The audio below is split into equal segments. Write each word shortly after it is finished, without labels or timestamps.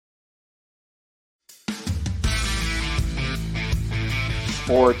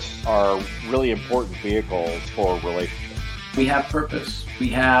sports are really important vehicles for relationships. We have purpose. We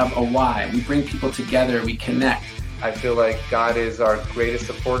have a why. We bring people together. We connect. I feel like God is our greatest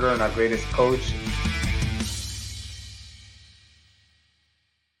supporter and our greatest coach.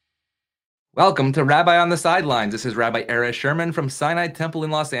 Welcome to Rabbi on the Sidelines. This is Rabbi Erez Sherman from Sinai Temple in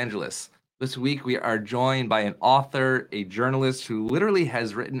Los Angeles. This week we are joined by an author, a journalist who literally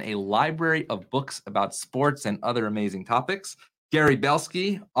has written a library of books about sports and other amazing topics. Gary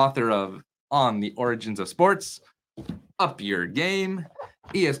Belsky, author of On the Origins of Sports, Up Your Game,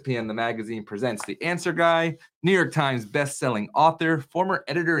 ESPN The Magazine presents The Answer Guy, New York Times best-selling author, former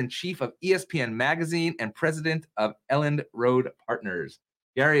editor-in-chief of ESPN Magazine, and president of Elland Road Partners.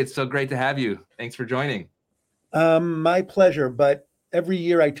 Gary, it's so great to have you. Thanks for joining. My pleasure. But every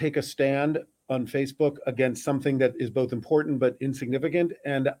year I take a stand on Facebook against something that is both important but insignificant.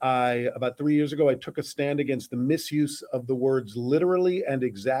 And about 3 years ago, I took a stand against the misuse of the words literally and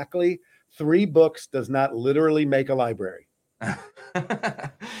exactly. 3 books does not literally make a library.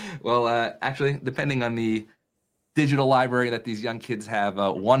 Well, actually, depending on the digital library that these young kids have,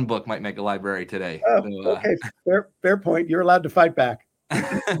 1 book might make a library today. Oh, so, okay, fair point. You're allowed to fight back.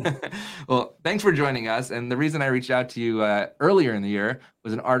 Well, thanks for joining us. And the reason I reached out to you earlier in the year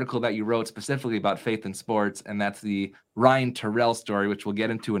was an article that you wrote specifically about faith in sports, and that's the Ryan Terrell story, which we'll get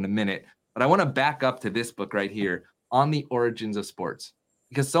into in a minute. But I want to back up to this book right here, On the Origins of Sports,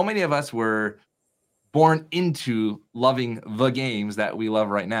 because so many of us were born into loving the games that we love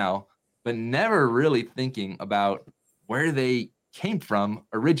right now, but never really thinking about where they came from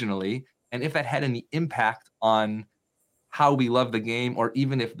originally and if that had any impact on how we love the game, or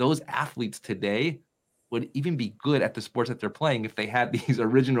even if those athletes today would even be good at the sports that they're playing if they had these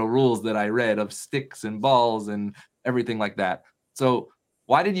original rules that I read of sticks and balls and everything like that. So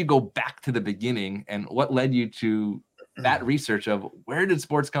why did you go back to the beginning, and what led you to that research of where did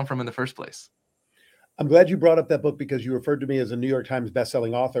sports come from in the first place? I'm glad you brought up that book, because you referred to me as a New York Times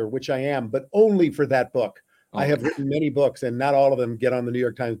bestselling author, which I am, but only for that book. I have written many books, and not all of them get on the New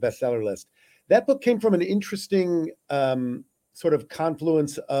York Times bestseller list. That book came from an interesting sort of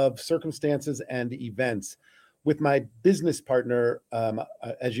confluence of circumstances and events. With my business partner,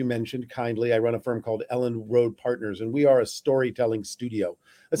 as you mentioned kindly, I run a firm called Elland Road Partners, and we are a storytelling studio.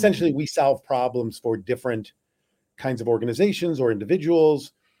 Essentially, we solve problems for different kinds of organizations or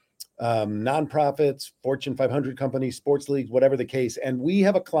individuals, nonprofits, Fortune 500 companies, sports leagues, whatever the case. And we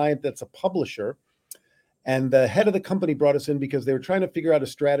have a client that's a publisher. And the head of the company brought us in because they were trying to figure out a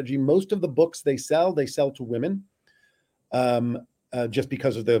strategy. Most of the books they sell to women, just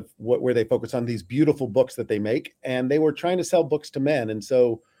because of where they focus on these beautiful books that they make. And they were trying to sell books to men. And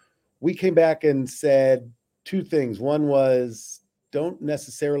so we came back and said 2 things. One was, don't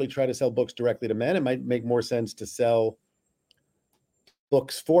necessarily try to sell books directly to men. It might make more sense to sell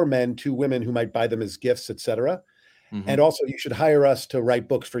books for men to women who might buy them as gifts, etc. Mm-hmm. And also, you should hire us to write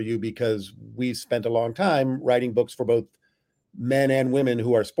books for you, because we spent a long time writing books for both men and women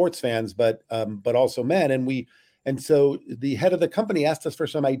who are sports fans, but also men. And so the head of the company asked us for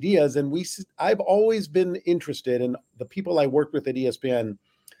some ideas, and I've always been interested in the people I worked with at ESPN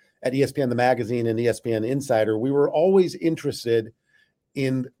the Magazine and ESPN Insider. We were always interested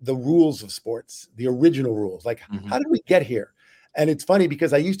in the rules of sports, the original rules. Like, How did we get here? And it's funny,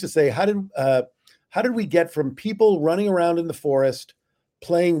 because I used to say, how did we get from people running around in the forest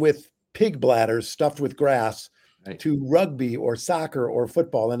playing with pig bladders stuffed with grass, right, to rugby or soccer or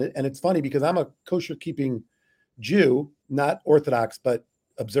football? And it's funny, because I'm a kosher keeping Jew, not Orthodox, but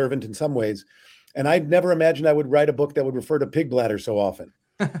observant in some ways. And I'd never imagined I would write a book that would refer to pig bladders so often.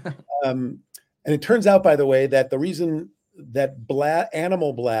 And it turns out, by the way, that the reason that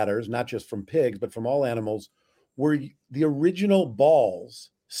animal bladders, not just from pigs, but from all animals, were the original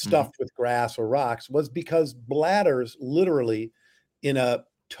balls stuffed with grass or rocks, was because bladders, literally, in a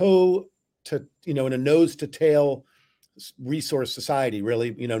in a nose to tail resource society,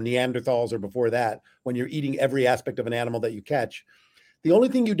 really, Neanderthals or before that, when you're eating every aspect of an animal that you catch, the only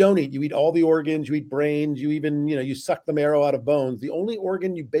thing you don't eat, you eat all the organs, you eat brains, you even, you suck the marrow out of bones. The only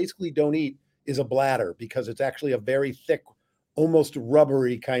organ you basically don't eat is a bladder, because it's actually a very thick, almost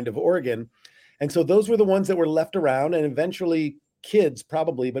rubbery kind of organ. And so those were the ones that were left around, and eventually kids,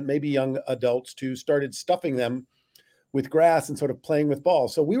 probably, but maybe young adults too, started stuffing them with grass and sort of playing with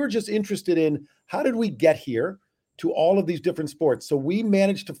balls. So we were just interested in, how did we get here to all of these different sports? So we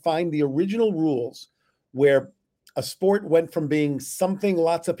managed to find the original rules, where a sport went from being something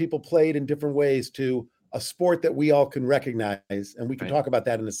lots of people played in different ways to a sport that we all can recognize. And we can talk about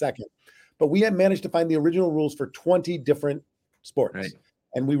that in a second. But we had managed to find the original rules for 20 different sports. Right.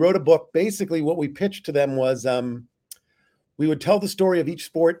 And we wrote a book. Basically, what we pitched to them was, we would tell the story of each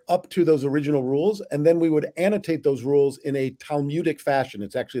sport up to those original rules, and then we would annotate those rules in a Talmudic fashion.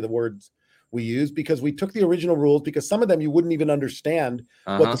 It's actually the words we use, because we took the original rules, because some of them you wouldn't even understand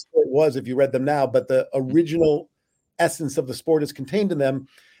what the sport was if you read them now, but the original essence of the sport is contained in them.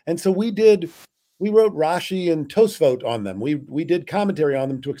 And so we wrote Rashi and Tosfot on them. We did commentary on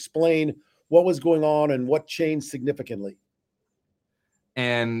them to explain what was going on and what changed significantly.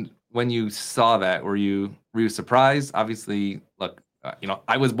 And when you saw that, were you surprised? Obviously, look,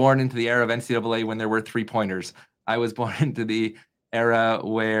 I was born into the era of NCAA when there were 3-pointers. I was born into the era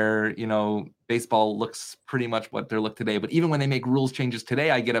where, baseball looks pretty much what they look today. But even when they make rules changes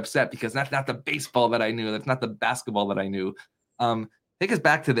today, I get upset because that's not the baseball that I knew. That's not the basketball that I knew. Take us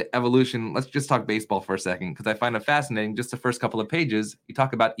back to the evolution. Let's just talk baseball for a second, because I find it fascinating. Just the first couple of pages, you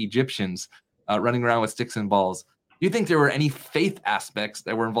talk about Egyptians running around with sticks and balls. Do you think there were any faith aspects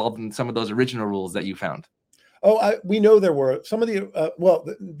that were involved in some of those original rules that you found? Oh, we know there were some of the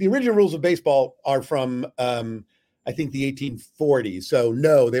the original rules of baseball are from I think the 1840s. So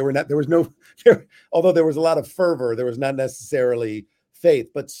no, they were not. There was no. Although there was a lot of fervor, there was not necessarily faith,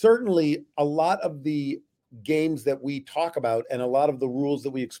 but certainly a lot of the games that we talk about and a lot of the rules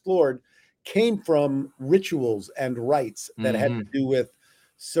that we explored came from rituals and rites that had to do with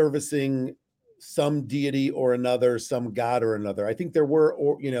servicing some deity or another, some god or another. I think there were,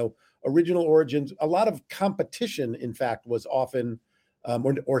 original origins. A lot of competition, in fact, was often,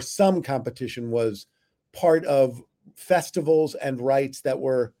 or some competition was part of festivals and rites that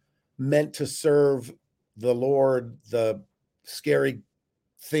were meant to serve the Lord, the scary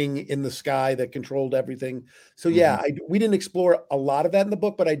thing in the sky that controlled everything. So yeah, we didn't explore a lot of that in the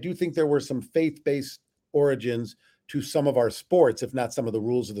book, but I do think there were some faith-based origins to some of our sports, if not some of the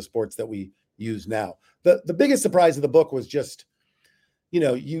rules of the sports that we use now. The biggest surprise of the book was just, when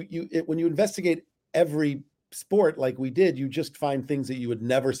you investigate every sport like we did, you just find things that you would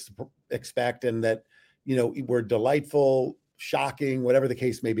never expect, and that, were delightful, shocking, whatever the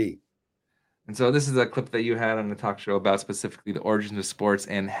case may be. And so this is a clip that you had on the talk show about specifically the origins of sports,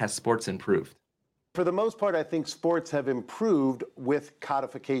 and has sports improved? For the most part, I think sports have improved with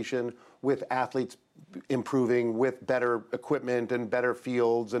codification, with athletes improving, with better equipment and better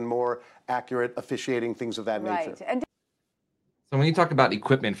fields and more accurate officiating, things of that nature. And so when you talk about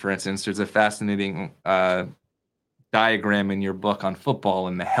equipment, for instance, there's a fascinating diagram in your book on football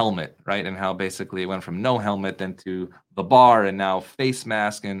and the helmet, right? And how basically it went from no helmet then to the bar and now face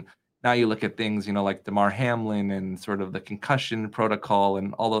mask. And now you look at things, like Damar Hamlin and sort of the concussion protocol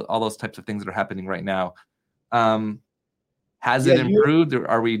and all those types of things that are happening right now. Has it improved, or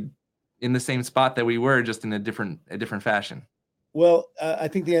are we in the same spot that we were, just in a different fashion? Well, I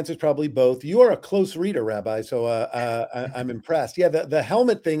think the answer is probably both. You are a close reader, Rabbi, so I'm impressed. Yeah, the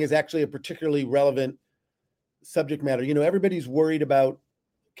helmet thing is actually a particularly relevant subject matter. Everybody's worried about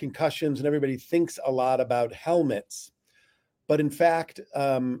concussions and everybody thinks a lot about helmets. But in fact,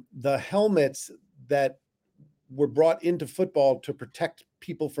 the helmets that were brought into football to protect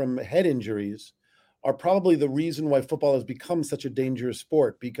people from head injuries are probably the reason why football has become such a dangerous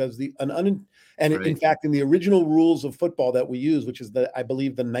sport, because in fact, in the original rules of football that we use, which is I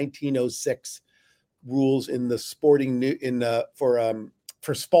believe the 1906 rules in the sporting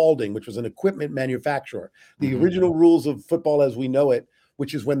for Spalding, which was an equipment manufacturer, the original rules of football as we know it,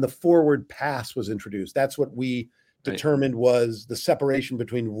 which is when the forward pass was introduced. That's what we determined was the separation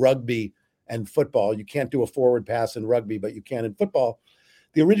between rugby and football. You can't do a forward pass in rugby, but you can in football.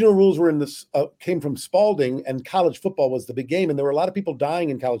 The original rules were came from Spalding, and college football was the big game. And there were a lot of people dying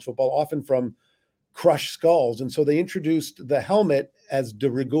in college football, often from crushed skulls. And so they introduced the helmet as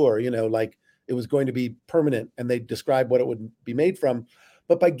de rigueur, like it was going to be permanent, and they described what it would be made from.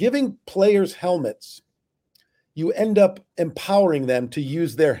 But by giving players helmets, you end up empowering them to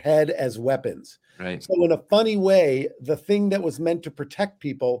use their head as weapons. Right. So in a funny way, the thing that was meant to protect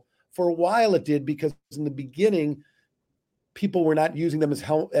people, for a while it did, because in the beginning, people were not using them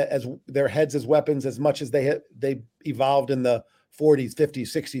as their heads as weapons as much as they evolved in the 40s, 50s,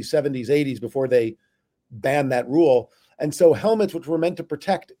 60s, 70s, 80s before they banned that rule. And so helmets, which were meant to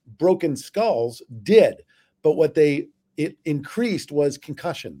protect broken skulls, did. But what it increased was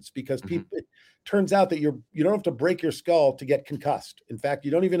concussions, because people, it turns out that you don't have to break your skull to get concussed. In fact,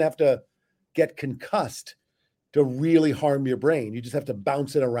 you don't even have to get concussed to really harm your brain. You just have to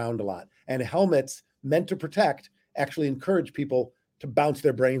bounce it around a lot. And helmets meant to protect actually encourage people to bounce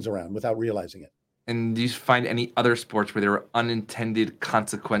their brains around without realizing it. And do you find any other sports where there were unintended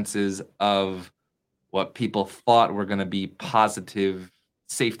consequences of what people thought were going to be positive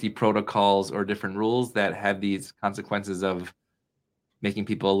safety protocols or different rules that had these consequences of making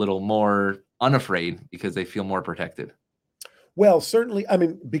people a little more unafraid because they feel more protected? Well, certainly. I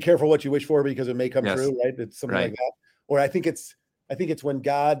mean, be careful what you wish for because it may come Yes. true, right? It's something like Right. that. Or I think it's when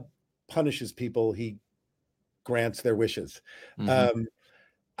God punishes people, he grants their wishes. Mhm.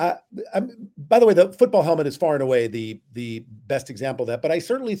 Um, by the way, the football helmet is far and away the best example of that. But I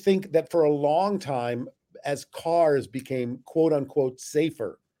certainly think that for a long time, as cars became quote unquote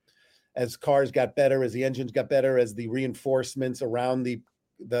safer, as cars got better, as the engines got better, as the reinforcements around the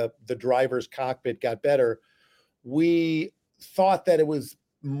driver's cockpit got better, we thought that it was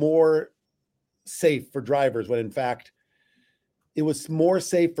more safe for drivers when in fact it was more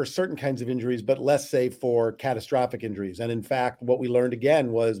safe for certain kinds of injuries, but less safe for catastrophic injuries. And in fact, what we learned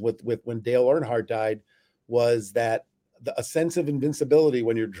again was with when Dale Earnhardt died, was that a sense of invincibility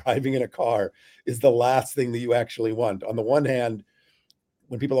when you're driving in a car is the last thing that you actually want. On the one hand,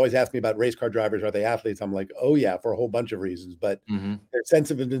 when people always ask me about race car drivers, are they athletes? I'm like, oh yeah, for a whole bunch of reasons. But Mhm. their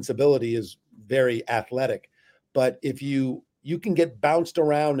sense of invincibility is very athletic. But if you can get bounced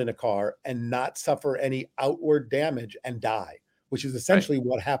around in a car and not suffer any outward damage and die, which is essentially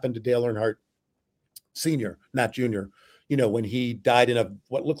what happened to Dale Earnhardt Sr., not Jr., when he died in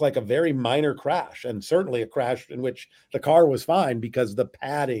what looked like a very minor crash, and certainly a crash in which the car was fine because the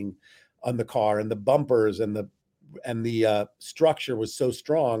padding on the car and the bumpers and the structure was so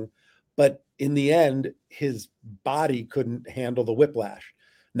strong. But in the end, his body couldn't handle the whiplash.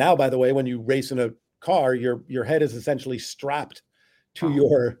 Now, by the way, when you race in a car, your head is essentially strapped to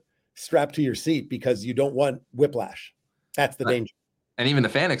your seat because you don't want whiplash. That's the danger. And even the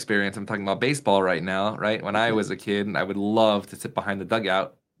fan experience, I'm talking about baseball right now, right? When I was a kid, I would love to sit behind the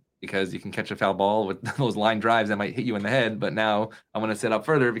dugout because you can catch a foul ball with those line drives that might hit you in the head. But now I want to sit up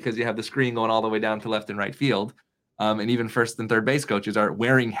further because you have the screen going all the way down to left and right field. And even first and third base coaches are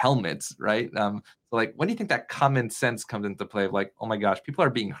wearing helmets, right? So like, when do you think that common sense comes into play of like, oh my gosh, people are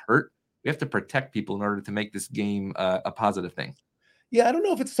being hurt. We have to protect people in order to make this game a positive thing. Yeah, I don't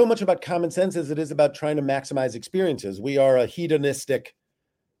know if it's so much about common sense as it is about trying to maximize experiences. We are a hedonistic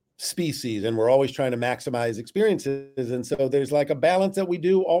species and we're always trying to maximize experiences. And so there's like a balance that we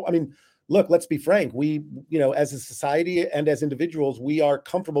do. Look, let's be frank. We, as a society and as individuals, we are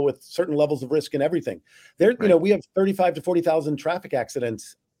comfortable with certain levels of risk in everything. We have 35 to 40,000 traffic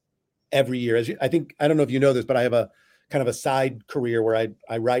accidents every year. I don't know if you know this, but I have a kind of a side career where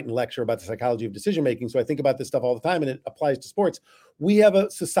I write and lecture about the psychology of decision making. So I think about this stuff all the time, and it applies to sports. We have a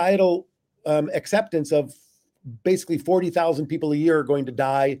societal acceptance of basically 40,000 people a year are going to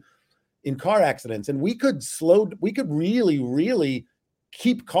die in car accidents, and we could really, really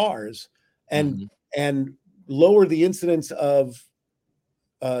keep cars and lower the incidence of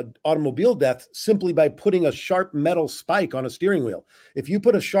automobile death simply by putting a sharp metal spike on a steering wheel. If you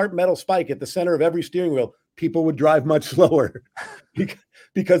put a sharp metal spike at the center of every steering wheel, people would drive much slower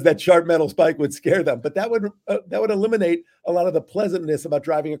because that sharp metal spike would scare them. But that would eliminate a lot of the pleasantness about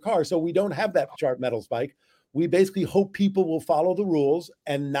driving a car. So we don't have that sharp metal spike. We basically hope people will follow the rules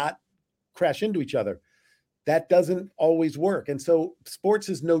and not crash into each other. That doesn't always work. And so sports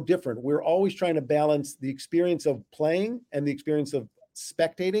is no different. We're always trying to balance the experience of playing and the experience of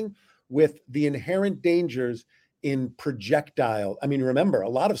spectating with the inherent dangers in projectile. I mean, remember, a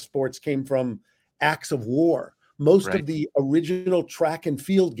lot of sports came from acts of war. Most of the original track and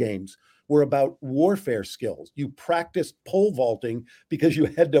field games were about warfare skills. You practiced pole vaulting because you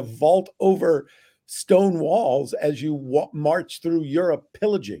had to vault over stone walls as you march through Europe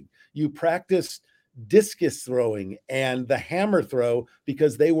pillaging. You practiced discus throwing and the hammer throw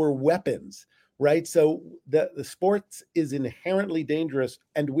because they were weapons, right? So the sports is inherently dangerous,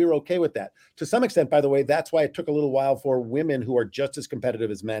 and we're okay with that. To some extent, by the way, that's why it took a little while for women who are just as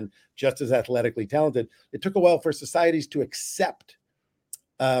competitive as men, just as athletically talented. It took a while for societies to accept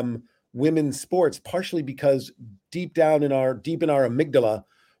women's sports, partially because deep in our amygdala,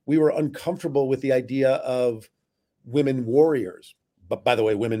 we were uncomfortable with the idea of women warriors. But by the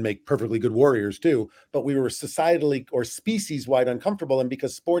way, women make perfectly good warriors too. But we were societally or species-wide uncomfortable. And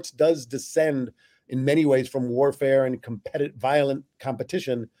because sports does descend in many ways from warfare and violent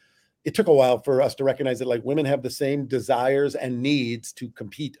competition, it took a while for us to recognize that like women have the same desires and needs to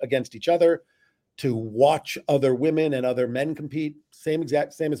compete against each other, to watch other women and other men compete, same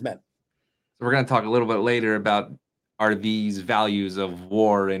as men. So we're going to talk a little bit later about, are these values of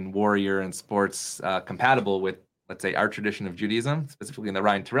war and warrior and sports compatible with, let's say, our tradition of Judaism, specifically in the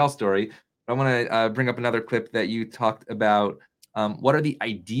Ryan Terrell story. But I want to bring up another clip that you talked about. What are the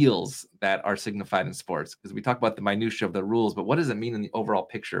ideals that are signified in sports? Because we talk about the minutia of the rules, but what does it mean in the overall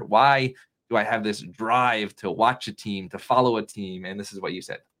picture? Why do I have this drive to watch a team, to follow a team? And this is what you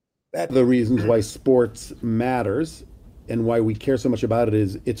said. That's the reasons why sports matters and why we care so much about it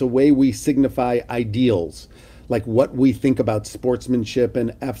is it's a way we signify ideals. like what we think about sportsmanship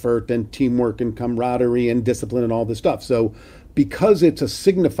and effort and teamwork and camaraderie and discipline and all this stuff. So because it's a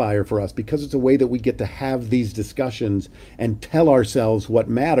signifier for us, because it's a way that we get to have these discussions and tell ourselves what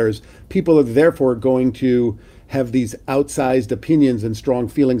matters, people are therefore going to have these outsized opinions and strong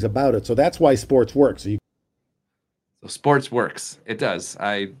feelings about it. So that's why sports works. So sports works. It does.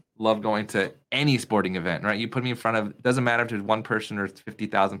 I love going to any sporting event, right? You put me in front of, it doesn't matter if there's one person or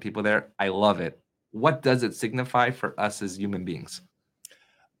 50,000 people there. I love it. What does it signify for us as human beings?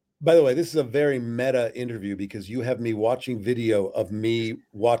 By the way, this is a very meta interview because you have me watching video of me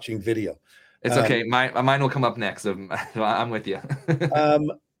watching video. It's okay. Mine will come up next. So I'm with you.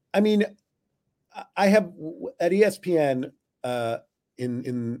 I mean, I have at ESPN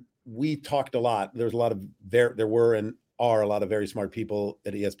we talked a lot. There's a lot of there were and are a lot of very smart people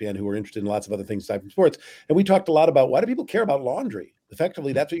at ESPN who are interested in lots of other things aside from sports. And we talked a lot about why do people care about laundry?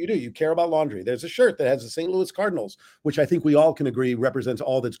 Effectively, that's what you do. You care about laundry. There's a shirt that has the St. Louis Cardinals, which I think we all can agree represents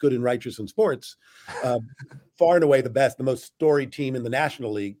all that's good and righteous in sports. Far and away the best, the most storied team in the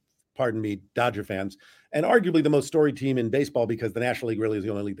National League, pardon me, Dodger fans, and arguably the most storied team in baseball because the National League really is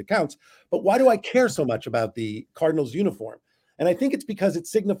the only league that counts. But why do I care so much about the Cardinals uniform? And I think it's because it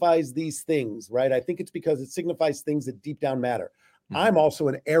signifies these things, right? I think it's because it signifies things that deep down matter. I'm also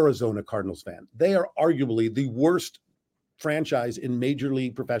an Arizona Cardinals fan. They are arguably the worst franchise in Major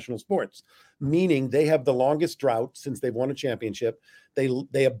League professional sports, meaning they have the longest drought since they've won a championship.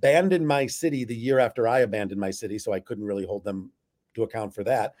 They abandoned my city the year after I abandoned my city, so I couldn't really hold them to account for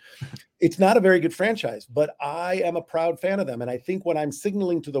that. It's not a very good franchise, but I am a proud fan of them. And I think what I'm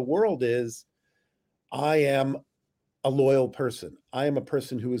signaling to the world is I am a loyal person. I am a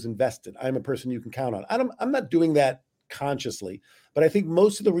person who is invested. I'm a person you can count on. I'm not doing that consciously, but I think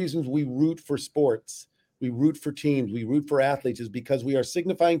most of the reasons we root for sports, we root for teams, we root for athletes is because we are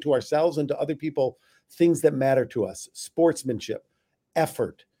signifying to ourselves and to other people things that matter to us: sportsmanship,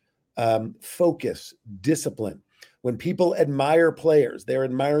 effort, focus, discipline. When people admire players, they're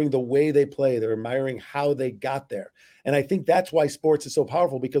admiring the way they play, they're admiring how they got there. And I think that's why sports is so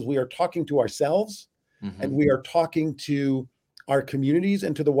powerful, because we are talking to ourselves and we are talking to our communities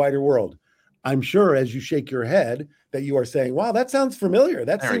and to the wider world. I'm sure as you shake your head that you are saying, wow, that sounds familiar.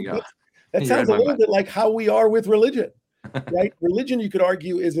 That sounds a little bit like how we are with religion, right? Religion, you could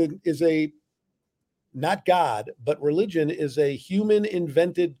argue, is a not God, but religion is a human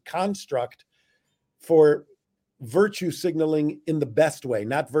invented construct for virtue signaling in the best way,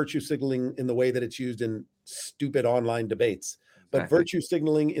 not virtue signaling in the way that it's used in stupid online debates, but virtue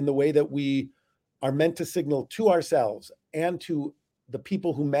signaling in the way that we are meant to signal to ourselves and to the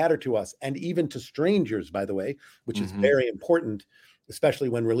people who matter to us, and even to strangers, by the way, which is very important, especially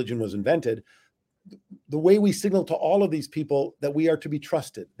when religion was invented. The way we signal to all of these people that we are to be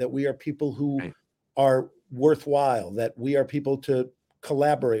trusted, that we are people who are worthwhile, that we are people to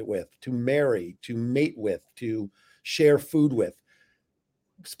collaborate with, to marry, to mate with, to share food with.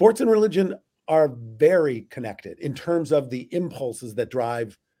 Sports and religion are very connected in terms of the impulses that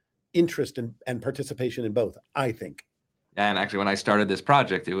drive interest and participation in both, I think. And actually, when I started this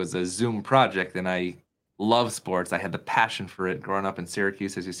project, it was a Zoom project, and I love sports. I had the passion for it growing up in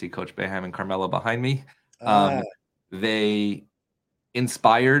Syracuse, as you see Coach Boeheim and Carmelo behind me. They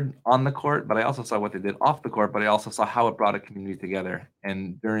inspired on the court, but I also saw what they did off the court, but I also saw how it brought a community together.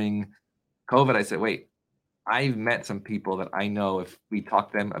 And during COVID, I said, wait, I've met some people that I know if we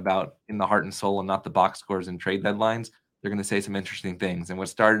talk to them about in the heart and soul and not the box scores and trade deadlines, they're going to say some interesting things. And what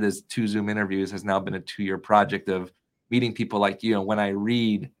started as 2 Zoom interviews has now been a 2-year project of meeting people like you. And when I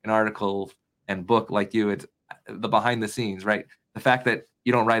read an article and book like you, it's the behind the scenes, right? The fact that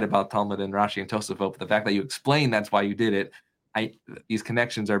you don't write about Talmud and Rashi and Tosafot, but the fact that you explain that's why you did it, these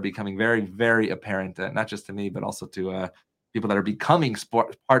connections are becoming very, very apparent, not just to me, but also to people that are becoming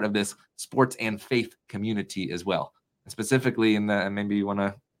part of this sports and faith community as well. And specifically and maybe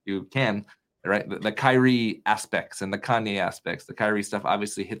you can, right? The Kyrie aspects and the Kanye aspects. The Kyrie stuff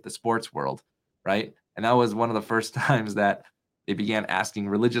obviously hit the sports world, right? And that was one of the first times that they began asking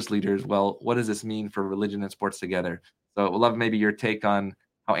religious leaders, well, what does this mean for religion and sports together? So I'd love maybe your take on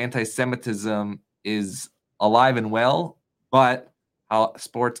how anti-Semitism is alive and well, but how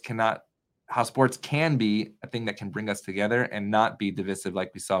sports can be a thing that can bring us together and not be divisive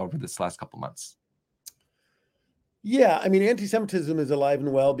like we saw over this last couple months. Yeah, I mean, anti-Semitism is alive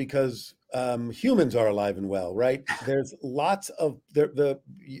and well because humans are alive and well, right? There's lots of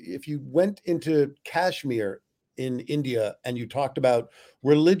if you went into Kashmir in India and you talked about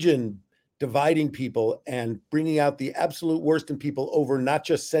religion dividing people and bringing out the absolute worst in people over not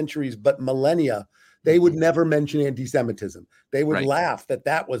just centuries but millennia, they would never mention anti-Semitism. They would laugh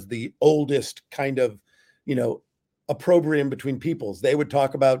that was the oldest kind of opprobrium between peoples. They would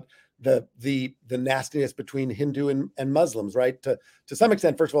talk about the nastiness between Hindu and Muslims, right? To some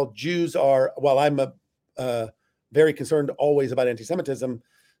extent, first of all, Jews are, while I'm very concerned always about anti-Semitism,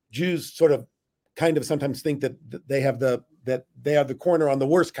 Jews sort of kind of sometimes think that they have the corner on the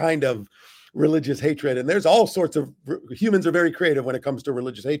worst kind of religious hatred. And there's all sorts of, humans are very creative when it comes to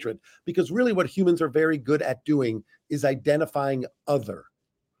religious hatred, because really what humans are very good at doing is identifying other,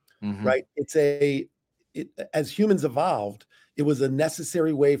 right? As humans evolved, it was a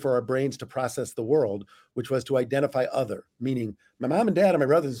necessary way for our brains to process the world, which was to identify other, meaning my mom and dad and my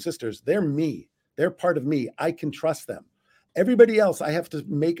brothers and sisters, they're me. They're part of me. I can trust them. Everybody else, I have to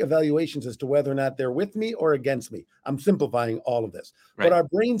make evaluations as to whether or not they're with me or against me. I'm simplifying all of this. Right. But our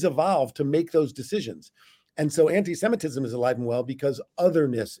brains evolved to make those decisions. And so anti-Semitism is alive and well because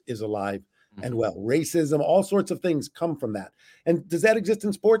otherness is alive and well. Racism, all sorts of things come from that. And does that exist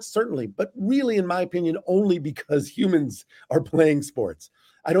in sports? Certainly. But really, in my opinion, only because humans are playing sports.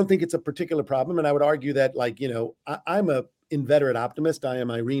 I don't think it's a particular problem. And I would argue that, I'm a inveterate optimist. I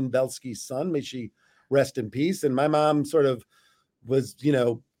am Irene Belsky's son. May she rest in peace. And my mom sort of was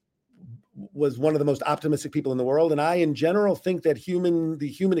one of the most optimistic people in the world. And I, in general, think that the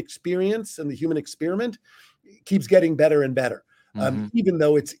human experience and the human experiment keeps getting better and better, even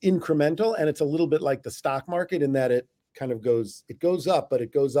though it's incremental, and it's a little bit like the stock market in that it kind of goes up, but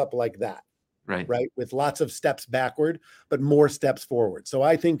it goes up like that, right? With lots of steps backward, but more steps forward. So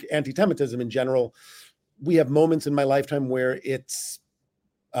I think anti-Semitism in general, we have moments in my lifetime where it's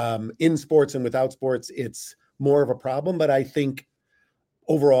in sports and without sports, it's more of a problem. But I think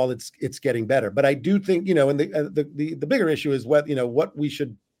overall, it's getting better. But I do think, and the bigger issue is what we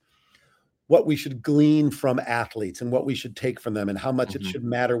should glean from athletes and what we should take from them and how much it should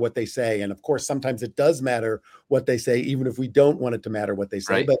matter what they say. And of course, sometimes it does matter what they say, even if we don't want it to matter what they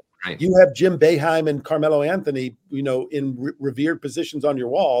say. But you have Jim Boeheim and Carmelo Anthony, in revered positions on your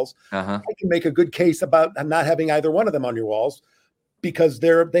walls. I can make a good case about not having either one of them on your walls, because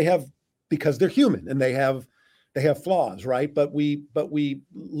they're human and they have flaws, right? But we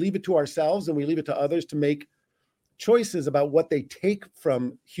leave it to ourselves and we leave it to others to make choices about what they take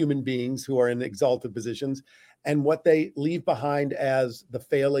from human beings who are in exalted positions and what they leave behind as the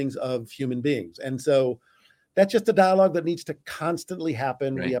failings of human beings. And so that's just a dialogue that needs to constantly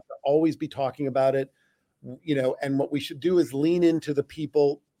happen. We have to always be talking about it, and what we should do is lean into the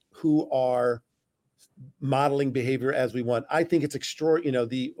people who are modeling behavior as we want. I think it's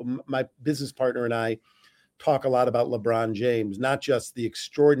extraordinary. My business partner and I talk a lot about LeBron James, not just the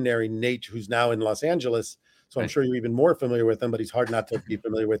extraordinary nature, who's now in Los Angeles. So I'm sure you're even more familiar with him, but he's hard not to be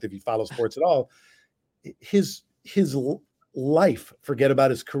familiar with if you follow sports at all. His life, forget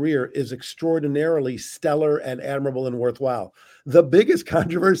about his career, is extraordinarily stellar and admirable and worthwhile. The biggest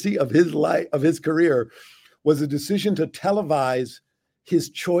controversy of his career was a decision to televise his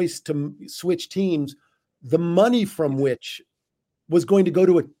choice to switch teams, the money from which was going to go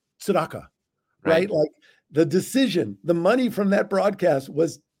to a tzedakah, right? Like the money from that broadcast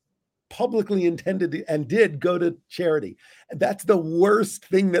was publicly intended and did go to charity. And that's the worst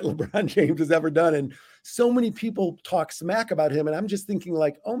thing that LeBron James has ever done. And so many people talk smack about him. And I'm just thinking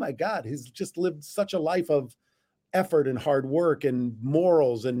like, oh my God, he's just lived such a life of effort and hard work and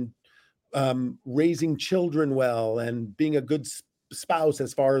morals and raising children well and being a good spouse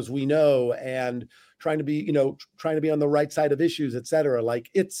as far as we know, and trying to be on the right side of issues, et cetera. Like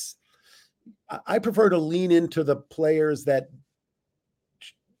I prefer to lean into the players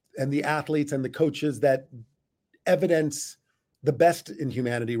and the athletes and the coaches that evidence the best in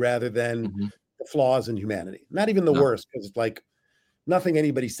humanity rather than the flaws in humanity. Not even the worst, because it's like nothing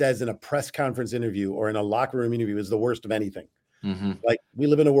anybody says in a press conference interview or in a locker room interview is the worst of anything. Like we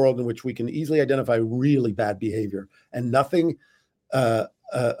live in a world in which we can easily identify really bad behavior, and nothing a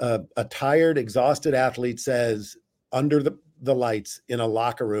tired, exhausted athlete says under the lights in a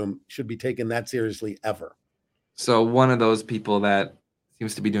locker room should be taken that seriously ever. So one of those people that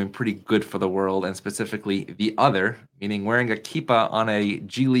seems to be doing pretty good for the world, and specifically the other, meaning wearing a kippah on a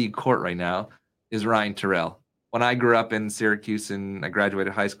G League court right now, is Ryan Turell. When I grew up in Syracuse and I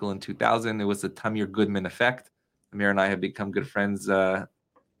graduated high school in 2000, it was the Tamir Goodman effect. Amir and I have become good friends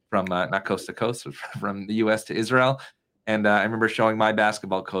from not coast to coast, but from the U.S. to Israel. And I remember showing my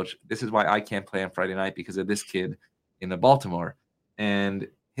basketball coach, this is why I can't play on Friday night, because of this kid in Baltimore. And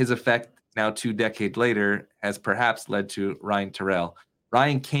his effect now 2 decades later has perhaps led to Ryan Turell.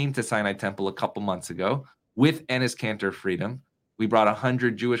 Ryan came to Sinai Temple a couple months ago with Enes Kanter Freedom. We brought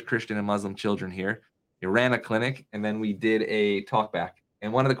 100 Jewish, Christian, and Muslim children here. He ran a clinic, and then we did a talk back.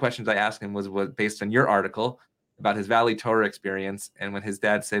 And one of the questions I asked him was based on your article about his Valley Torah experience. And when his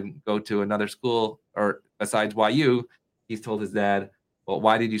dad said, go to another school or besides YU, he's told his dad, well,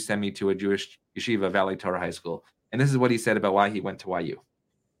 why did you send me to a Jewish yeshiva, Valley Torah High School? And this is what he said about why he went to YU.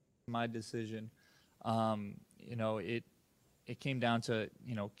 My decision, it came down to,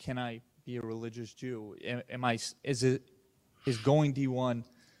 can I be a religious Jew? Is going D1,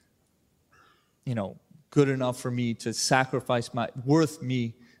 good enough for me to worth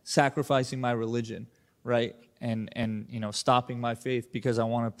me sacrificing my religion, right? And stopping my faith because I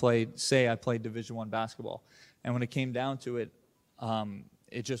want to I played Division I basketball. And when it came down to it,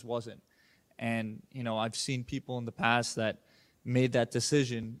 it just wasn't. And, I've seen people in the past that made that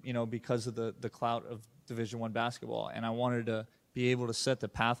decision, because of the clout of Division I basketball. And I wanted to be able to set the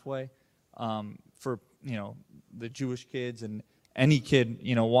pathway for, the Jewish kids and any kid,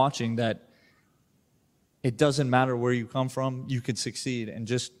 watching, that it doesn't matter where you come from, you can succeed, and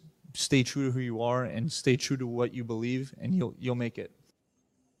just stay true to who you are and stay true to what you believe, and you'll make it.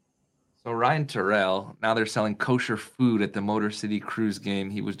 So Ryan Terrell, now they're selling kosher food at the Motor City Cruise game.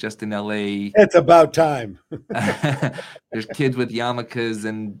 He was just in LA. It's about time. There's kids with yarmulkes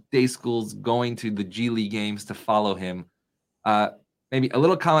and day schools going to the G League games to follow him. Maybe a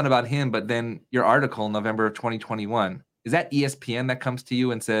little comment about him, but then your article in November of 2021. Is that ESPN that comes to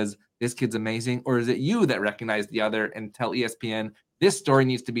you and says, this kid's amazing? Or is it you that recognize the other and tell ESPN, this story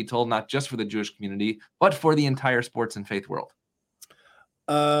needs to be told not just for the Jewish community, but for the entire sports and faith world?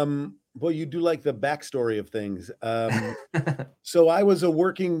 Well, you do like the backstory of things. So I was a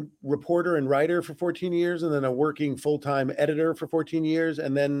working reporter and writer for 14 years, and then a working full-time editor for 14 years.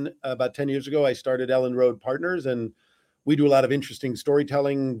 And then about 10 years ago, I started Ellen Road Partners, and we do a lot of interesting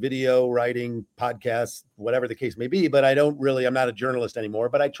storytelling, video, writing, podcasts, whatever the case may be. But I'm not a journalist anymore,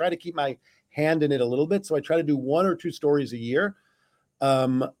 but I try to keep my hand in it a little bit. So I try to do 1 or 2 stories a year.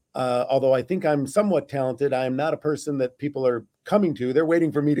 Although I think I'm somewhat talented, I am not a person that people are coming to. They're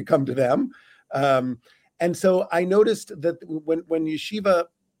waiting for me to come to them. And so I noticed that when Yeshiva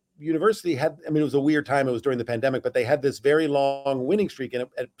University it was a weird time. It was during the pandemic, but they had this very long winning streak. And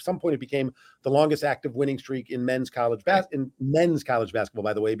at some point it became the longest active winning streak in men's college basketball,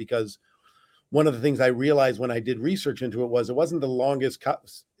 by the way, because one of the things I realized when I did research into it wasn't the longest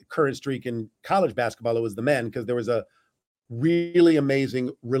current streak in college basketball. It was the men, because there was a really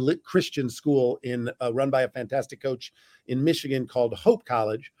amazing Christian school run by a fantastic coach in Michigan called Hope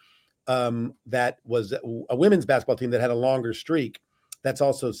College. That was a women's basketball team that had a longer streak. That's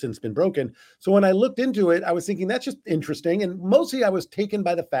also since been broken. So when I looked into it, I was thinking that's just interesting. And mostly I was taken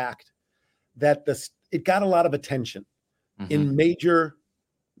by the fact that it got a lot of attention in major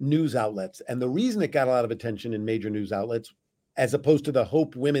news outlets. And the reason it got a lot of attention in major news outlets, as opposed to the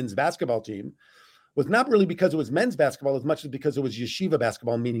Hope women's basketball team, was not really because it was men's basketball as much as because it was yeshiva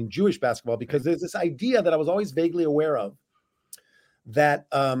basketball, meaning Jewish basketball, because there's this idea that I was always vaguely aware of that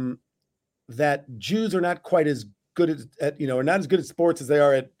Jews are not quite as good are not as good at sports as they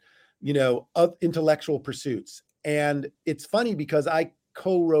are at, intellectual pursuits. And it's funny because I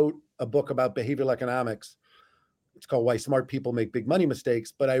co-wrote a book about behavioral economics. It's called Why Smart People Make Big Money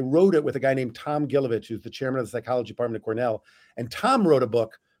Mistakes. But I wrote it with a guy named Tom Gilovich, who's the chairman of the psychology department at Cornell. And Tom wrote a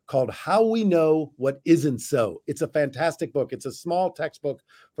book called How We Know What Isn't So. It's a fantastic book. It's a small textbook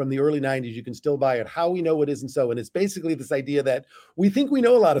from the early 90s. You can still buy it. How We Know What Isn't So. And it's basically this idea that we think we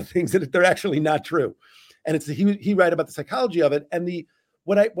know a lot of things that they're actually not true. And he write about the psychology of it. And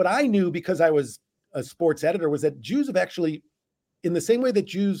what I knew, because I was a sports editor, was that Jews have actually, in the same way that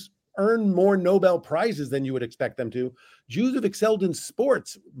Jews earn more Nobel Prizes than you would expect them to, Jews have excelled in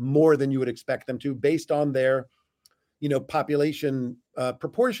sports more than you would expect them to, based on their population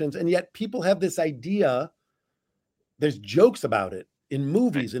proportions. And yet people have this idea, there's jokes about it in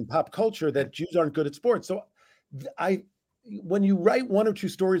movies and pop culture, that Jews aren't good at sports. So when you write 1 or 2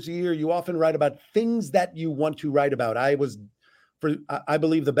 stories a year, you often write about things that you want to write about. I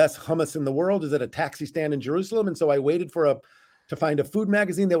believe the best hummus in the world is at a taxi stand in Jerusalem. And so I waited to find a food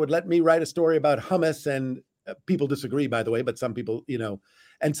magazine that would let me write a story about hummus. And people disagree, by the way, but some people,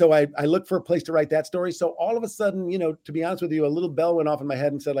 and so I looked for a place to write that story. So all of a sudden, to be honest with you, a little bell went off in my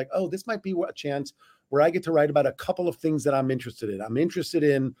head and said, like, oh, this might be a chance where I get to write about a couple of things that I'm interested in. I'm interested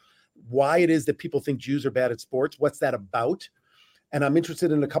in why it is that people think Jews are bad at sports. What's that about? And I'm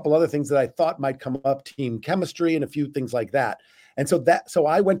interested in a couple other things that I thought might come up, team chemistry and a few things like that. And so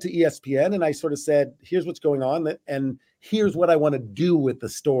I went to ESPN and I sort of said, here's what's going on, and here's what I want to do with the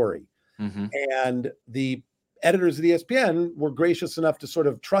story. And the editors of ESPN were gracious enough to sort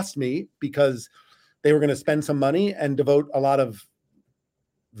of trust me, because they were going to spend some money and devote a lot of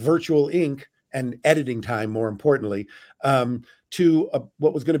virtual ink and editing time, more importantly, to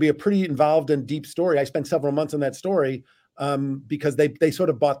what was going to be a pretty involved and deep story. I spent several months on that story because they sort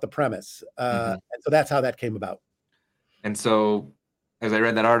of bought the premise. And so that's how that came about. And so as I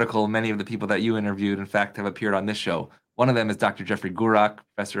read that article, many of the people that you interviewed, in fact, have appeared on this show. One of them is Dr. Jeffrey Gurak,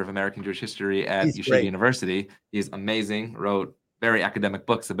 professor of American Jewish History at Yeshiva University. He's amazing, wrote very academic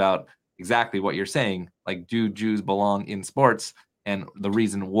books about exactly what you're saying, like, do Jews belong in sports? And the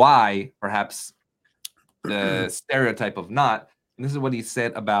reason why, perhaps the stereotype of not. And this is what he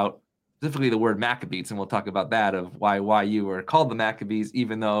said about specifically the word Maccabees, and we'll talk about that, of why you were called the Maccabees,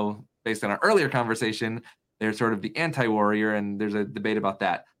 even though, based on our earlier conversation, they're sort of the anti-warrior, and there's a debate about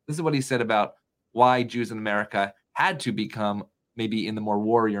that. This is what he said about why Jews in America had to become maybe in the more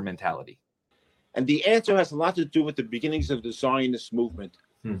warrior mentality. And the answer has a lot to do with the beginnings of the Zionist movement,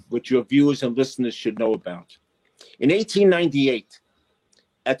 which your viewers and listeners should know about. In 1898,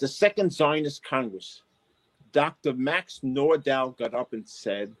 at the Second Zionist Congress, Dr. Max Nordau got up and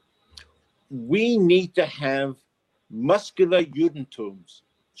said, we need to have muscular Judentums,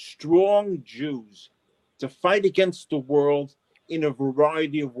 strong Jews, to fight against the world in a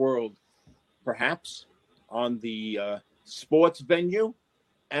variety of worlds, perhaps on the sports venue,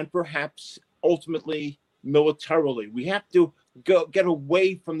 and perhaps ultimately militarily. We have to get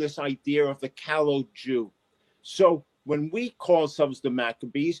away from this idea of the callow Jew. So when we call ourselves the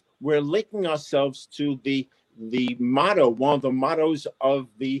Maccabees, we're linking ourselves to the motto, one of the mottos of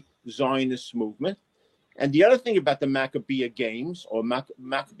the Zionist movement. And the other thing about the Maccabean Games, or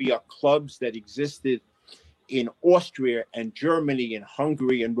Maccabean clubs that existed in Austria and Germany and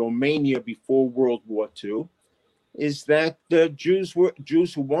Hungary and Romania before World War II, is that the Jews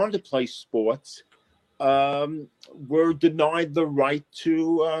who wanted to play sports were denied the right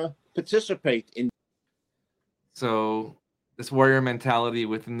to participate in. So this warrior mentality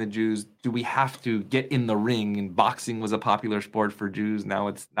within the Jews, do we have to get in the ring? And boxing was a popular sport for Jews. Now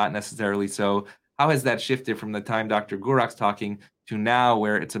it's not necessarily so. How has that shifted from the time Dr. Gurak's talking to now,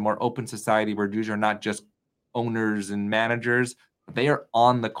 where it's a more open society where Jews are not just owners and managers, but they are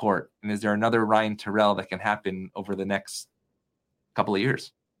on the court? And is there another Ryan Terrell that can happen over the next couple of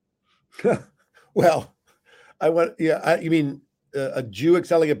years? Well, you mean a Jew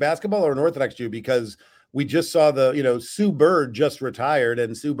excelling at basketball or an Orthodox Jew? Because we just saw Sue Bird just retired,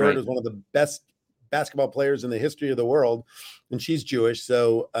 and Sue Bird is one of the best basketball players in the history of the world, and she's Jewish.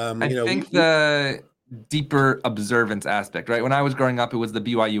 So I think the deeper observance aspect, right? When I was growing up, it was the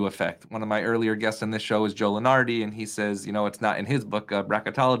BYU effect. One of my earlier guests on this show is Joe Lenardi, and he says, it's not in his book,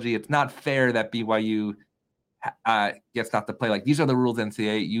 Bracketology, it's not fair that BYU gets not to play. Like, these are the rules,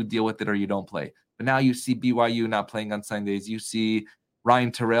 NCAA, you deal with it or you don't play. But now you see BYU not playing on Sundays. You see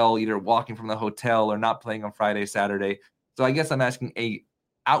Ryan Terrell either walking from the hotel or not playing on Friday, Saturday. So I guess I'm asking a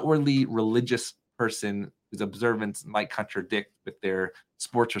outwardly religious person whose observance might contradict with their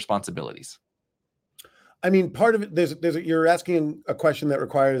sports responsibilities. I mean, part of it, you're asking a question that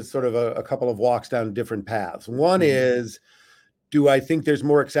requires sort of a couple of walks down different paths. One is, do I think there's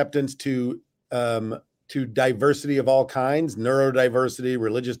more acceptance to diversity of all kinds, neurodiversity,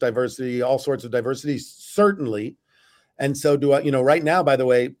 religious diversity, all sorts of diversity? Certainly. And so do I, right now, by the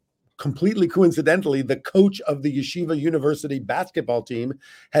way, completely coincidentally, the coach of the Yeshiva University basketball team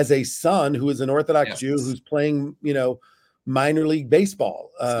has a son who is an Orthodox Jew who's playing, minor league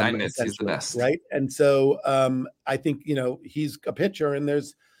baseball. He's the best. Right. And so I think, he's a pitcher, and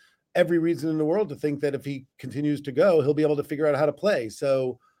there's every reason in the world to think that if he continues to go, he'll be able to figure out how to play.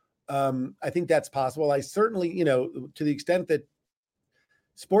 So I think that's possible. I certainly, to the extent that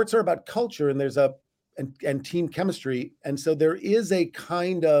sports are about culture, and there's and team chemistry. And so there is a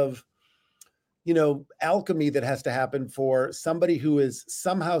kind of, alchemy that has to happen for somebody who is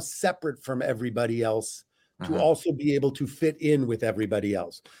somehow separate from everybody else to also be able to fit in with everybody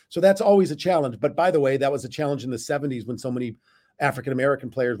else. So that's always a challenge. But by the way, that was a challenge in the 70s when so many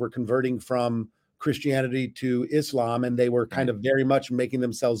African-American players were converting from Christianity to Islam, and they were kind of very much making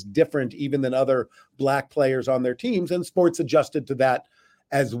themselves different even than other Black players on their teams, and sports adjusted to that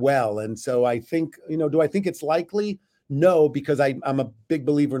as well. And so I think, do I think it's likely? No, because I'm a big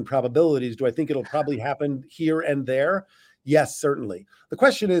believer in probabilities. Do I think it'll probably happen here and there? Yes, certainly. The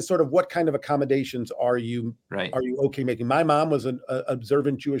question is sort of what kind of accommodations are you okay making? My mom was an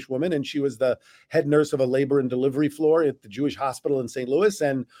observant Jewish woman, and she was the head nurse of a labor and delivery floor at the Jewish hospital in St. Louis.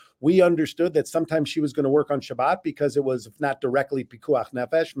 And we understood that sometimes she was going to work on Shabbat because it was not directly pikuach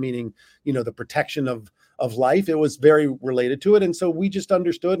nefesh, meaning, the protection of life. It was very related to it. And so we just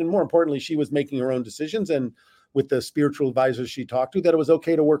understood. And more importantly, she was making her own decisions. And with the spiritual advisors she talked to that it was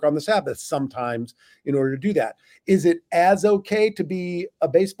okay to work on the Sabbath sometimes in order to do that. Is it as okay to be a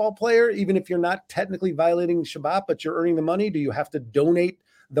baseball player, even if you're not technically violating Shabbat, but you're earning the money? Do you have to donate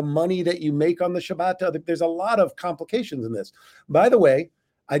the money that you make on the Shabbat to other? There's a lot of complications in this. By the way,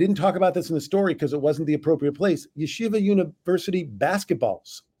 I didn't talk about this in the story because it wasn't the appropriate place. Yeshiva University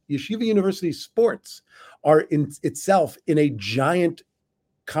basketballs, Yeshiva University sports are in itself in a giant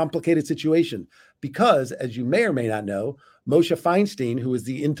complicated situation because, as you may or may not know, Moshe Feinstein, who is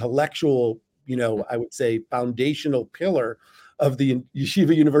the intellectual, I would say foundational pillar of the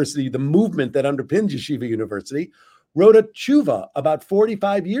Yeshiva University, the movement that underpins Yeshiva University, wrote a tshuva about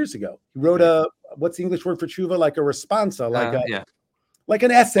 45 years ago. He wrote what's the English word for tshuva? Like a responsa, like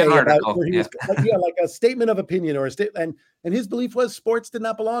an essay about where he was, like a statement of opinion or a statement. And his belief was sports did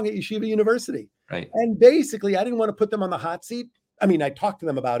not belong at Yeshiva University. Right. And basically, I didn't want to put them on the hot seat. I mean, I talked to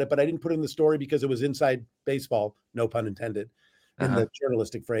them about it, but I didn't put it in the story because it was inside baseball, no pun intended, in the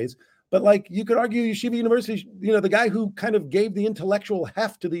journalistic phrase. But like you could argue Yeshiva University, the guy who kind of gave the intellectual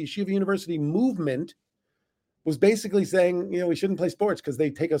heft to the Yeshiva University movement was basically saying, we shouldn't play sports because they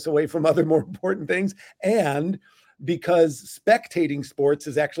take us away from other more important things. And because spectating sports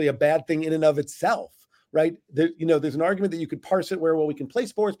is actually a bad thing in and of itself, right? There's an argument that you could parse it where, well, we can play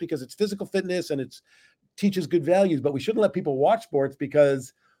sports because it's physical fitness and it's teaches good values, but we shouldn't let people watch sports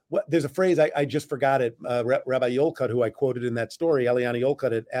because there's a phrase, I just forgot it. Rabbi Yolkut, who I quoted in that story, Eliana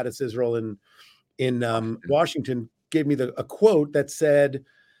Yolkut at Addis Israel in Washington, gave me a quote that said,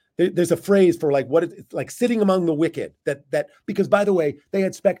 there's a phrase for like sitting among the wicked that because, by the way, they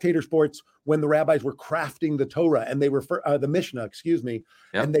had spectator sports when the rabbis were crafting the Torah and they were the Mishnah, excuse me.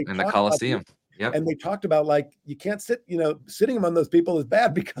 Yep, and they in the Colosseum. Yep. And they talked about you can't sit, sitting among those people is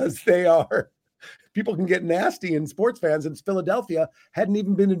bad because people can get nasty, and sports fans in Philadelphia hadn't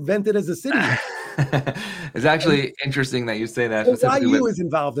even been invented as a city. It's actually interesting that you say that. YU is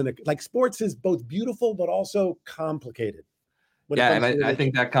involved in it. Like sports is both beautiful, but also complicated. Yeah, and I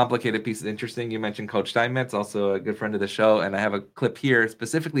think that complicated piece is interesting. You mentioned Coach Steinmetz, also a good friend of the show, and I have a clip here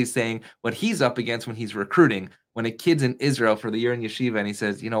specifically saying what he's up against when he's recruiting. When a kid's in Israel for the year in yeshiva, and he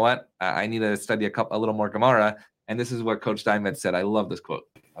says, "You know what? I need to study a little more Gemara." And this is what Coach Steinmetz said. I love this quote.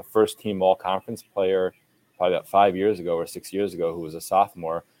 A first-team all-conference player, probably about 5 years ago or 6 years ago, who was a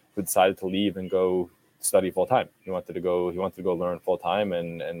sophomore, who decided to leave and go study full-time. He wanted to go learn full-time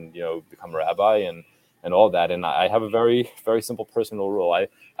and become a rabbi and all that. And I have a very, very simple personal rule. I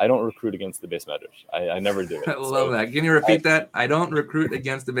don't recruit against the base measures. I never do it. I love that. Can you repeat that? I don't recruit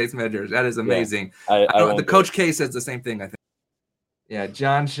against the base measures. That is amazing. Yeah, the Coach K says the same thing, I think. Yeah,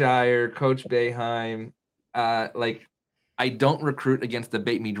 John Shire, Coach Boeheim. I don't recruit against the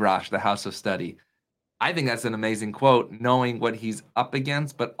Beit Midrash, the house of study. I think that's an amazing quote, knowing what he's up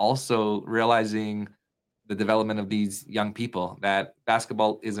against, but also realizing the development of these young people, that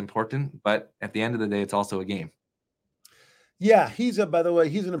basketball is important, but at the end of the day, it's also a game. Yeah, by the way,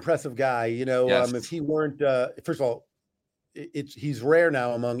 he's an impressive guy. Yes. If he weren't, first of all, he's rare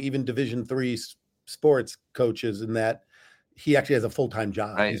now among even Division III sports coaches in that he actually has a full-time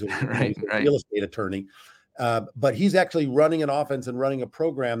job. Right, he's a right. real estate attorney. But he's actually running an offense and running a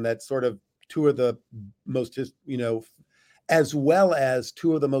program that's sort of two of the most, as well as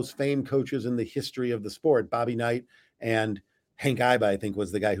two of the most famed coaches in the history of the sport, Bobby Knight and Hank Iba, I think,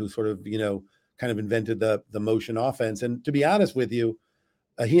 was the guy who sort of, kind of invented the motion offense. And to be honest with you,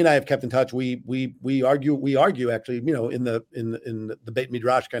 he and I have kept in touch. We argue actually, in the Beit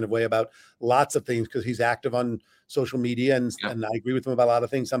Midrash kind of way about lots of things because he's active on social media and I agree with him about a lot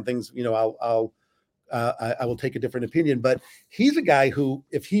of things. Some things, I will take a different opinion, but he's a guy who,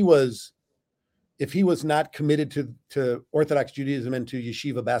 if he was not committed to Orthodox Judaism and to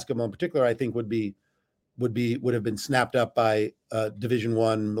yeshiva basketball in particular, I think would have been snapped up by Division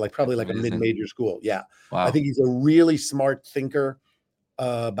I, probably like a mid-major school. Yeah. Wow. I think he's a really smart thinker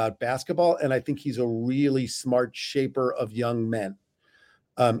about basketball. And I think he's a really smart shaper of young men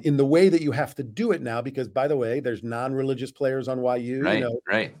in the way that you have to do it now, because by the way, there's non-religious players on YU.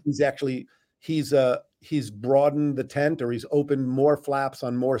 Right. He's broadened the tent, or he's opened more flaps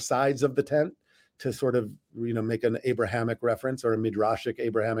on more sides of the tent to sort of, make an Abrahamic reference or a Midrashic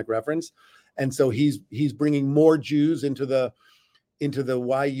Abrahamic reference. And so he's bringing more Jews into the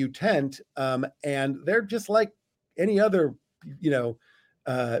YU tent. And they're just like any other,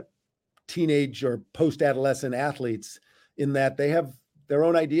 teenage or post-adolescent athletes in that they have their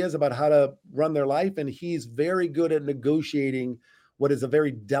own ideas about how to run their life. And he's very good at negotiating what is a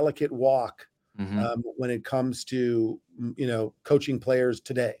very delicate walk when it comes to, coaching players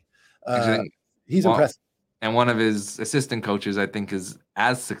today. He's impressive. And one of his assistant coaches, I think, is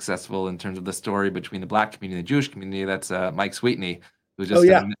as successful in terms of the story between the Black community and the Jewish community. That's Mike Sweetney, who's just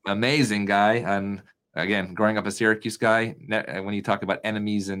an amazing guy. And again, growing up a Syracuse guy, when you talk about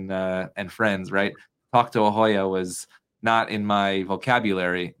enemies and friends, right? Talk to Ahoya was not in my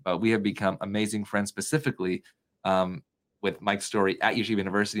vocabulary, but we have become amazing friends specifically with Mike's story at Yeshiva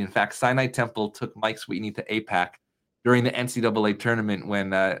University. In fact, Sinai Temple took Mike Sweetney to APAC during the NCAA tournament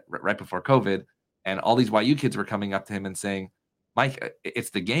when right before COVID. And all these YU kids were coming up to him and saying, Mike, it's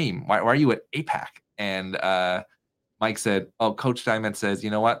the game. Why are you at APAC? And Mike said, oh, Coach Steinmetz says,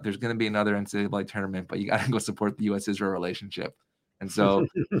 you know what? There's going to be another NCAA tournament, but you got to go support the U.S.-Israel relationship. And so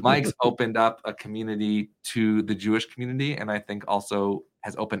Mike's opened up a community to the Jewish community, and I think also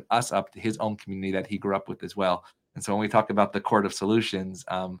has opened us up to his own community that he grew up with as well. And so when we talk about the court of solutions,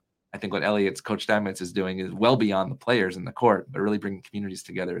 I think what Coach Steinmetz is doing is well beyond the players in the court, but really bringing communities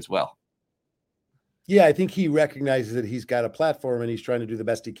together as well. Yeah, I think he recognizes that he's got a platform and he's trying to do the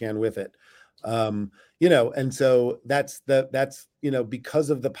best he can with it. And so that's because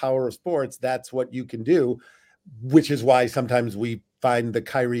of the power of sports, that's what you can do, which is why sometimes we find the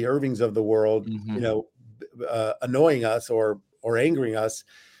Kyrie Irvings of the world, annoying us or angering us,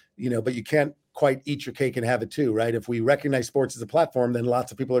 but you can't quite eat your cake and have it too, right? If we recognize sports as a platform, then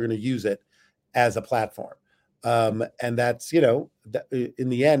lots of people are going to use it as a platform. And that's, in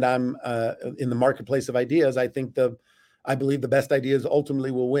the end, I'm in the marketplace of ideas. I believe the best ideas ultimately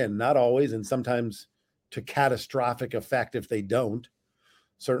will win, not always, and sometimes to catastrophic effect if they don't.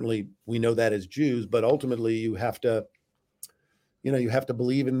 Certainly we know that as Jews, but ultimately you have to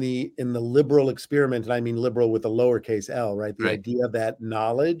believe in the liberal experiment. And I mean liberal with a lowercase L, right? The idea that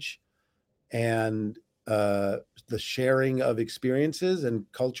knowledge and the sharing of experiences and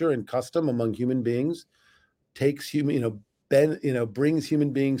culture and custom among human beings brings human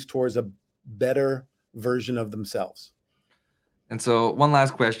beings towards a better version of themselves. And so one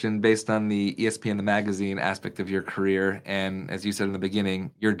last question based on the ESPN the magazine aspect of your career. And as you said in the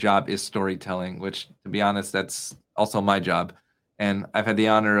beginning, your job is storytelling, which, to be honest, that's also my job. And I've had the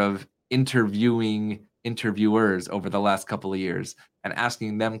honor of interviewing interviewers over the last couple of years and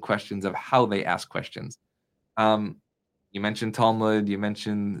asking them questions of how they ask questions. You mentioned Talmud, you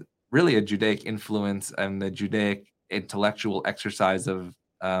mentioned really a Judaic influence and the Judaic intellectual exercise of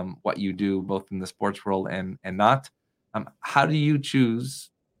what you do both in the sports world and not. How do you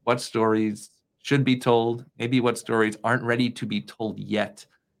choose what stories should be told, maybe what stories aren't ready to be told yet,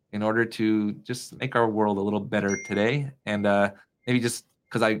 in order to just make our world a little better today? And maybe just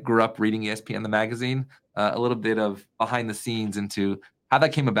because I grew up reading ESPN the magazine, a little bit of behind the scenes into how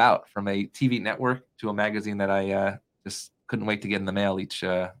that came about from a TV network to a magazine that I just couldn't wait to get in the mail each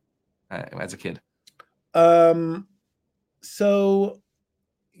as a kid. So,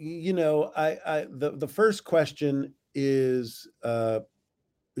 the first question is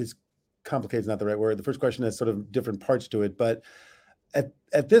complicated is not the right word. The first question has sort of different parts to it, but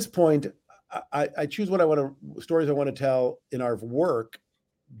at this point, I choose stories I want to tell in our work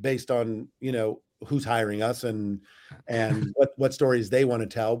based on, who's hiring us and what stories they want to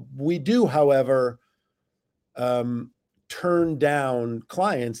tell. We do, however, turn down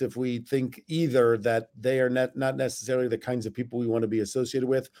clients if we think either that they are not necessarily the kinds of people we want to be associated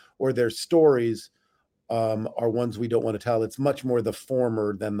with, or their stories are ones we don't want to tell. It's much more the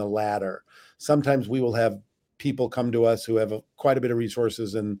former than the latter. Sometimes we will have people come to us who have quite a bit of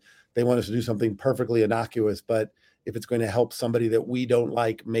resources and they want us to do something perfectly innocuous, but if it's going to help somebody that we don't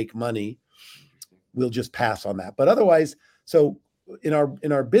like make money, we'll just pass on that. But otherwise, so in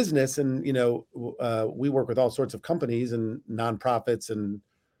our business, and we work with all sorts of companies and nonprofits and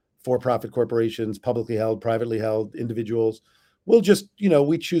for-profit corporations, publicly held, privately held, individuals. We'll just,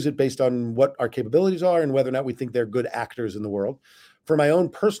 we choose it based on what our capabilities are and whether or not we think they're good actors in the world. For my own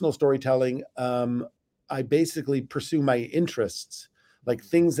personal storytelling, I basically pursue my interests, like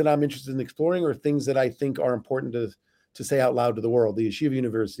things that I'm interested in exploring or things that I think are important to say out loud to the world. The Yeshiva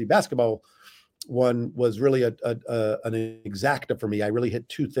University basketball one was really an exacta for me. I really hit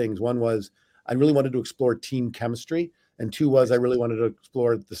two things. One was I really wanted to explore team chemistry, and two was I really wanted to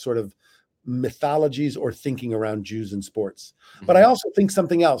explore the sort of mythologies or thinking around Jews in sports. Mm-hmm. But I also think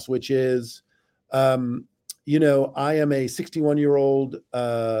something else, which is, I am a 61-year-old,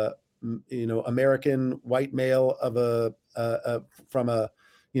 American white male from a,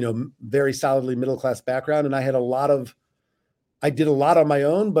 very solidly middle-class background. And I did a lot on my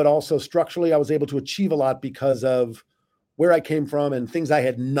own, but also structurally, I was able to achieve a lot because of where I came from and things I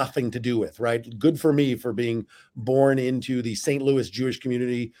had nothing to do with, right? Good for me for being born into the St. Louis Jewish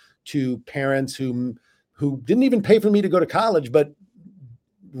community, to parents who didn't even pay for me to go to college, but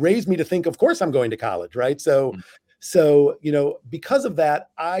raised me to think, of course I'm going to college, right? So, because of that,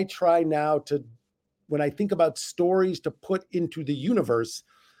 I try now to, when I think about stories to put into the universe,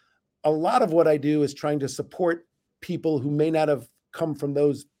 a lot of what I do is trying to support people who may not have come from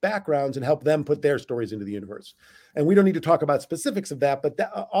those backgrounds and help them put their stories into the universe. And we don't need to talk about specifics of that, but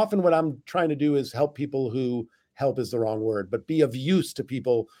often what I'm trying to do is help people who, help is the wrong word, but be of use to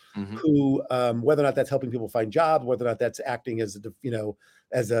people who, whether or not that's helping people find jobs, whether or not that's acting as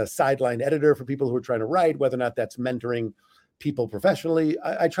as a sideline editor for people who are trying to write, whether or not that's mentoring people professionally.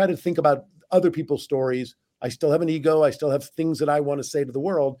 I try to think about other people's stories. I still have an ego. I still have things that I want to say to the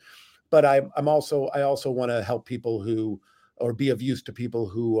world, but I also want to help people who, or be of use to people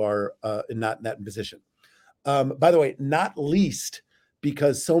who are not in that position. By the way, not least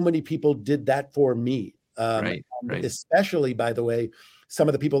because so many people did that for me. Right. Especially, by the way, some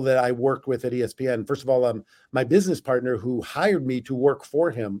of the people that I worked with at ESPN. First of all, my business partner who hired me to work for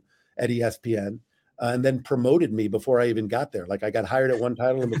him at ESPN and then promoted me before I even got there. Like I got hired at one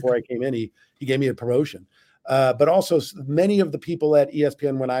title, and before I came in, he gave me a promotion. But also many of the people at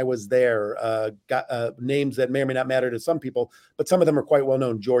ESPN when I was there got names that may or may not matter to some people, but some of them are quite well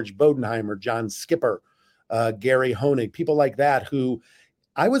known. George Bodenheimer, John Skipper, Gary Honig, people like that who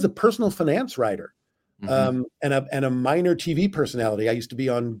I was a personal finance writer. And a minor TV personality. I used to be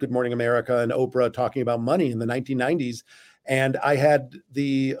on Good Morning America and Oprah talking about money in the 1990s. And I had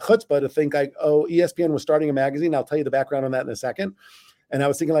the chutzpah to think ESPN was starting a magazine. I'll tell you the background on that in a second. And I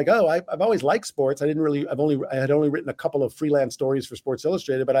was thinking I've always liked sports. I had only written a couple of freelance stories for Sports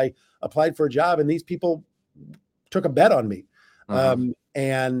Illustrated, but I applied for a job and these people took a bet on me. That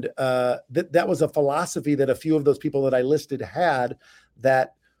was a philosophy that a few of those people that I listed had,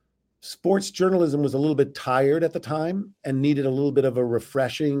 that sports journalism was a little bit tired at the time and needed a little bit of a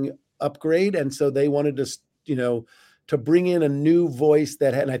refreshing upgrade. And so they wanted to, to bring in a new voice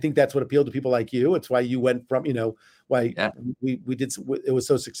that had, and I think that's what appealed to people like you. It's why you went from, we did, it was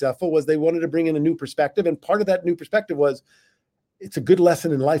so successful, was they wanted to bring in a new perspective. And part of that new perspective was, it's a good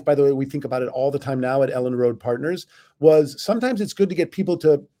lesson in life, by the way, we think about it all the time now at Ellen Road Partners, was sometimes it's good to get people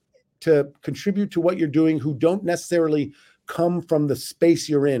to contribute to what you're doing who don't necessarily come from the space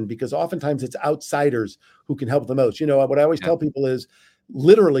you're in, because oftentimes it's outsiders who can help the most. What I always tell people is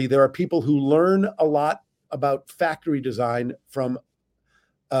literally there are people who learn a lot about factory design from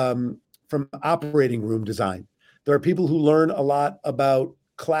operating room design. There are people who learn a lot about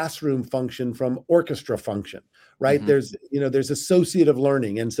classroom function from orchestra function, right? There's associative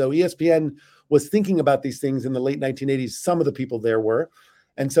learning. And so ESPN was thinking about these things in the late 1980s. Some of the people there were.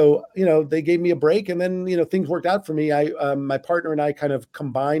 And so, they gave me a break, and then, things worked out for me. My partner and I kind of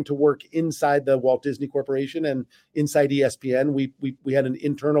combined to work inside the Walt Disney Corporation and inside ESPN. We had an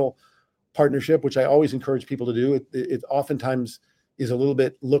internal partnership, which I always encourage people to do. It oftentimes is a little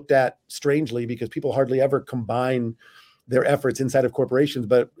bit looked at strangely because people hardly ever combine their efforts inside of corporations,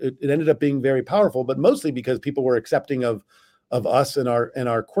 but it ended up being very powerful, but mostly because people were accepting of us and our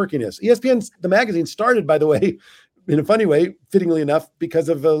quirkiness. ESPN, the magazine, started, by the way, in a funny way, fittingly enough, because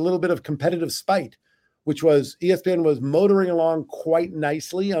of a little bit of competitive spite, which was ESPN was motoring along quite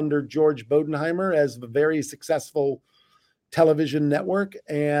nicely under George Bodenheimer as a very successful television network,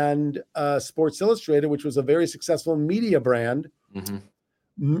 and Sports Illustrated, which was a very successful media brand,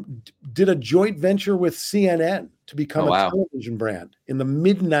 did a joint venture with CNN to become a television brand in the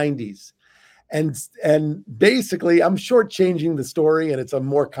mid-90s. And basically, I'm shortchanging the story, and it's a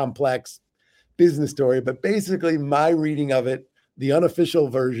more complex business story, but basically my reading of it, the unofficial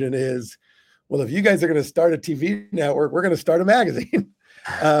version is, well, if you guys are going to start a TV network, we're going to start a magazine.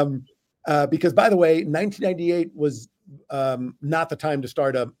 Because, by the way, 1998 was not the time to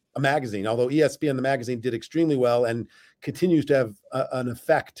start a magazine, although ESPN, the magazine, did extremely well and continues to have an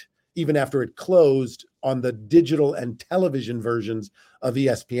effect even after it closed on the digital and television versions of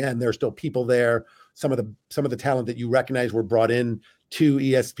ESPN. There are still people there. Some of the talent that you recognize were brought in to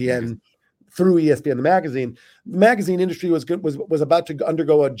ESPN through ESPN, the magazine. The magazine industry was about to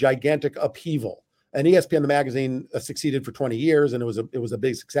undergo a gigantic upheaval, and ESPN, the magazine, succeeded for 20 years, and it was a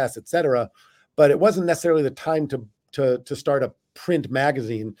big success, et cetera. But it wasn't necessarily the time to start a print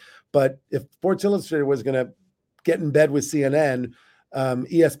magazine. But if Sports Illustrated was going to get in bed with CNN,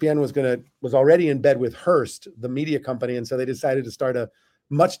 ESPN was already in bed with Hearst, the media company, and so they decided to start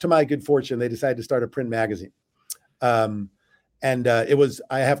much to my good fortune, they decided to start a print magazine. And it was,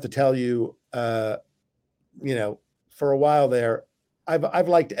 I have to tell you, for a while there, I've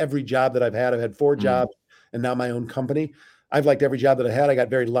liked every job that I've had. I've had 4 jobs and now my own company. I've liked every job that I had. I got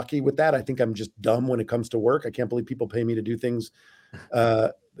very lucky with that. I think I'm just dumb when it comes to work. I can't believe people pay me to do things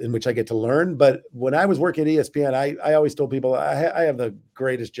in which I get to learn. But when I was working at ESPN, I always told people I have the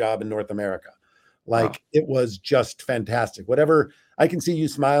greatest job in North America. Like, it was just fantastic. Whatever, I can see you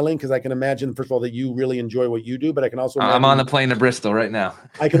smiling because I can imagine, first of all, that you really enjoy what you do, but I can also I'm on the plane to Bristol right now.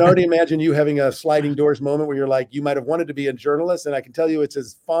 I can already imagine you having a sliding doors moment where you're like, you might have wanted to be a journalist, and I can tell you it's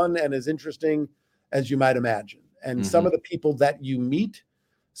as fun and as interesting as you might imagine. And some of the people that you meet,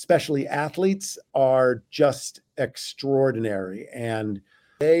 especially athletes, are just extraordinary, and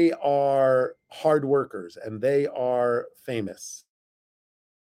they are hard workers and they are famous.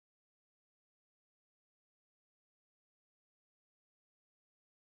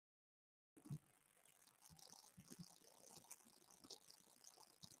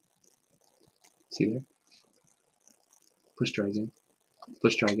 See there? Push try again.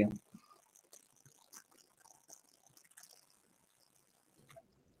 Push try again.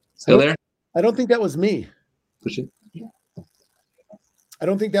 Still there? I don't think that was me. Push it. I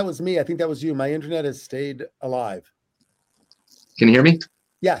don't think that was me. I think that was you. My internet has stayed alive. Can you hear me?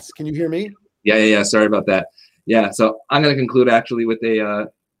 Yes. Can you hear me? Yeah. Sorry about that. Yeah. So I'm going to conclude actually with a,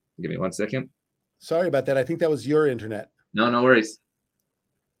 give me 1 second. Sorry about that. I think that was your internet. No worries.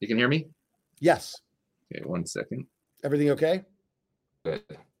 You can hear me? Yes. Okay. 1 second. Everything okay? Good.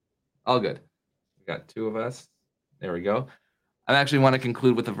 All good. We got two of us. There we go. I actually want to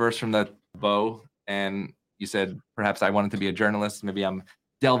conclude with a verse from the Bo. And you said perhaps I wanted to be a journalist. Maybe I'm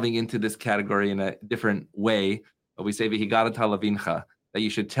delving into this category in a different way. But we say V'higata lavincha, that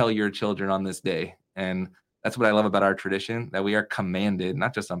you should tell your children on this day. And that's what I love about our tradition, that we are commanded,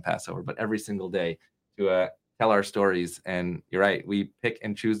 not just on Passover, but every single day to tell our stories. And you're right, we pick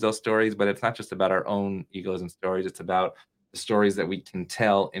and choose those stories, but it's not just about our own egos and stories. It's about the stories that we can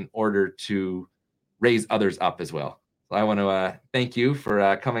tell in order to raise others up as well. So I want to thank you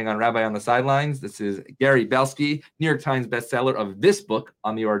for coming on Rabbi on the Sidelines. This is Gary Belsky, New York Times bestseller of this book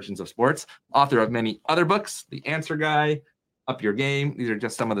on the origins of sports, author of many other books, The Answer Guy, Up Your Game. These are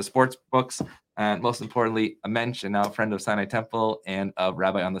just some of the sports books. And most importantly, a mensch and now a friend of Sinai Temple and of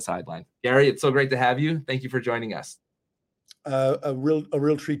Rabbi on the Sideline. Gary, it's so great to have you. Thank you for joining us. A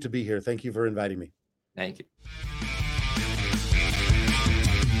real treat to be here. Thank you for inviting me. Thank you.